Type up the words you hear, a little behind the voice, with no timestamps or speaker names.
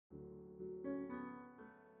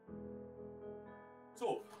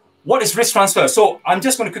So what is risk transfer? So I'm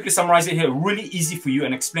just going to quickly summarize it here, really easy for you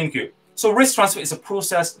and explain to you. So risk transfer is a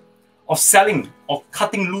process of selling or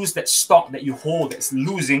cutting loose that stock that you hold that's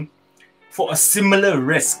losing for a similar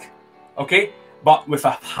risk, okay, but with a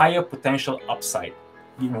higher potential upside.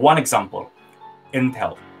 One example,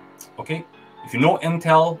 Intel, okay? If you know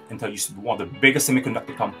Intel used to be one of the biggest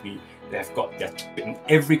semiconductor company. They've got their chip in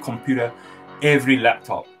every computer, every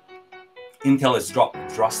laptop. Intel has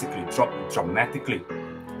dropped drastically, dropped dramatically.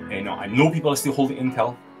 And, I know people are still holding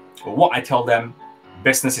Intel, but what I tell them,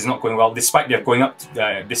 business is not going well, despite they're going up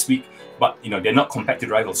this week, but they're not competitive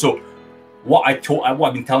rivals. So what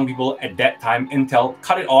I've been telling people at that time, Intel,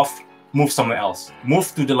 cut it off, move somewhere else.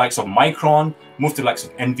 Move to the likes of Micron, move to the likes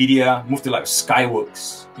of Nvidia, move to the likes of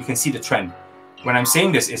Skyworks. You can see the trend. When I'm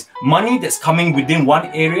saying this is money that's coming within one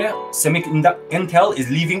area, Intel is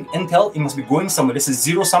leaving Intel, it must be going somewhere. This is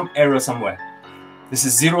zero-sum error somewhere. This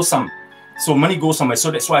is zero-sum. So money goes somewhere. So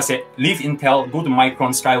that's why I said, leave Intel, go to Micron,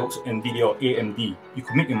 Skyworks, Nvidia, or AMD. You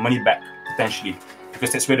could make your money back, potentially,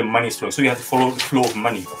 because that's where the money is flowing. So you have to follow the flow of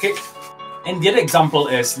money, okay? And the other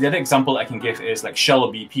example I can give is like Shell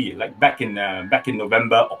or BP. Like back in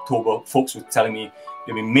November, October, folks were telling me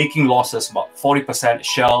they've been making losses, about 40%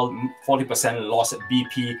 Shell, 40% loss at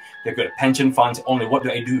BP. They've got pension funds. Only what do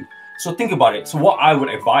I do? So think about it. So what I would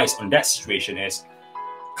advise on that situation is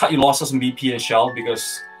cut your losses on BP and Shell,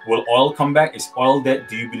 because will oil come back? Is oil dead?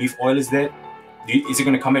 Do you believe oil is dead? Is it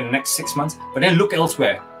going to come in the next 6 months? But then look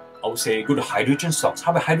elsewhere. I would say go to hydrogen stocks. How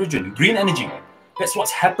about hydrogen? Green energy. That's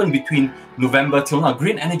what's happened between November till now.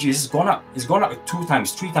 Green energy has gone up. It's gone up 2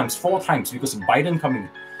 times, 3 times, 4 times because of Biden coming.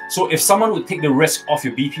 So if someone would take the risk off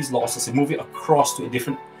your BP's losses and move it across to a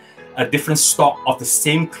different stock of the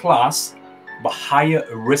same class but higher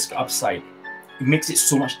risk upside, it makes it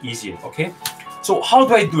so much easier. Okay. So how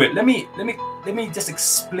do I do it? Let me just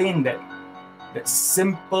explain that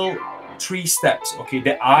simple 3 steps. Okay,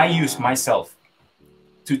 that I use myself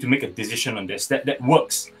to make a decision on this. That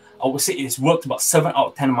works. I would say it's worked about 7 out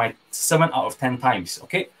of 10 times,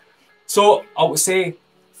 okay? So I would say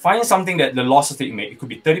find something that the losses that you make, it could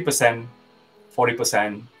be 30%,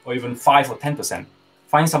 40%, or even 5 or 10%.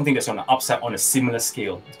 Find something that's on the upside on a similar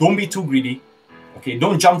scale. Don't be too greedy, okay?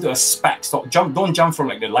 Don't jump to a SPAC stock. Don't jump from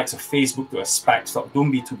like the likes of Facebook to a SPAC stock.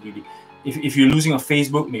 Don't be too greedy. If you're losing on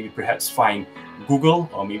Facebook, maybe perhaps find Google,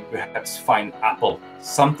 or maybe perhaps find Apple.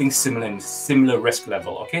 Something similar in similar risk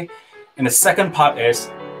level, okay? And the second part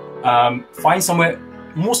is find somewhere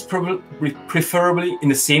preferably in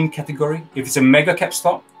the same category. If it's a mega cap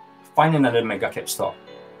stock, find another mega cap stock.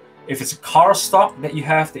 If it's a car stock that you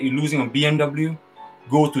have that you're losing on BMW,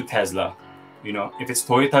 go to Tesla. If it's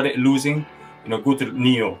Toyota that you're losing, go to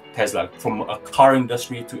Neo Tesla, from a car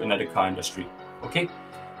industry to another car industry. Okay.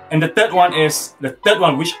 And the third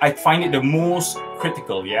one, which I find it the most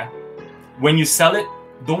critical, yeah. When you sell it,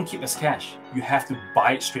 don't keep as cash. You have to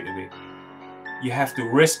buy it straight away. You have to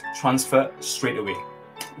risk transfer straight away.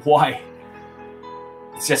 Why?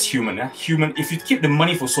 It's just human, eh? Human. If you keep the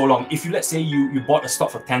money for so long, if you, let's say you bought a stock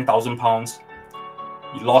for £10,000,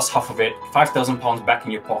 you lost half of it, £5,000 back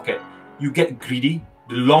in your pocket, you get greedy.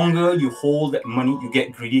 The longer you hold that money, you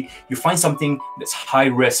get greedy. You find something that's high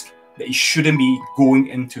risk that you shouldn't be going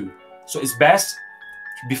into. So it's best,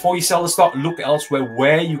 before you sell the stock, look elsewhere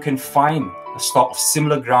where you can find a stock of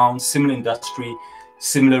similar ground, similar industry,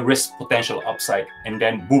 similar risk potential upside, and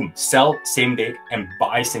then boom, sell same day and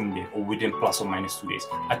buy same day, or within plus or minus 2 days.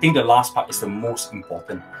 I think the last part is the most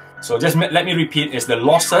important. So just let me repeat, is the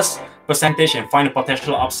losses percentage and find a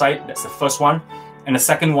potential upside. That's the first one. And the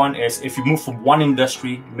second one is, if you move from one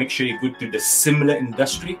industry, make sure you go to the similar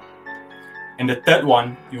industry. And the third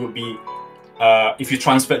one, it would be, if you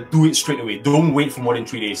transfer, do it straight away. Don't wait for more than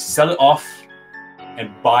 3 days. Sell it off and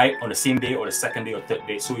buy on the same day or the second day or third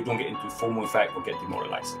day, so you don't get into FOMO effect or get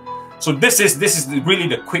demoralized. So this is really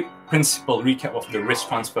the quick principle recap of the risk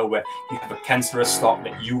transfer, where you have a cancerous stock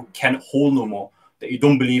that you can't hold no more, that you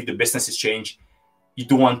don't believe the business has changed. You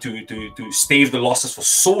don't want to stave the losses for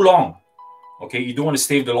so long. Okay, you don't want to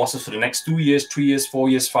stave the losses for the next 2 years, 3 years, 4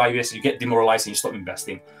 years, 5 years. You get demoralized and you stop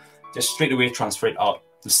investing. Just straight away transfer it out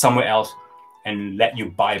to somewhere else and let you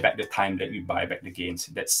buy back the time, let you buy back the gains.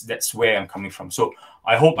 That's where I'm coming from. So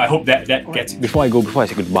I hope that gets it. Before I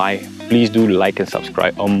say goodbye, please do like and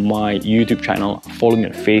subscribe on my YouTube channel, follow me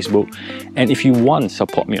on Facebook, and if you want,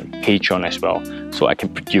 support me on Patreon as well, so I can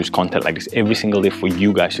produce content like this every single day for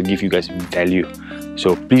you guys, to give you guys value.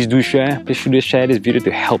 So please do share. Please do share this video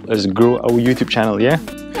to help us grow our YouTube channel. Yeah.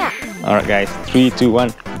 All right, guys. 3, 2,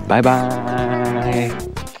 1. Bye bye.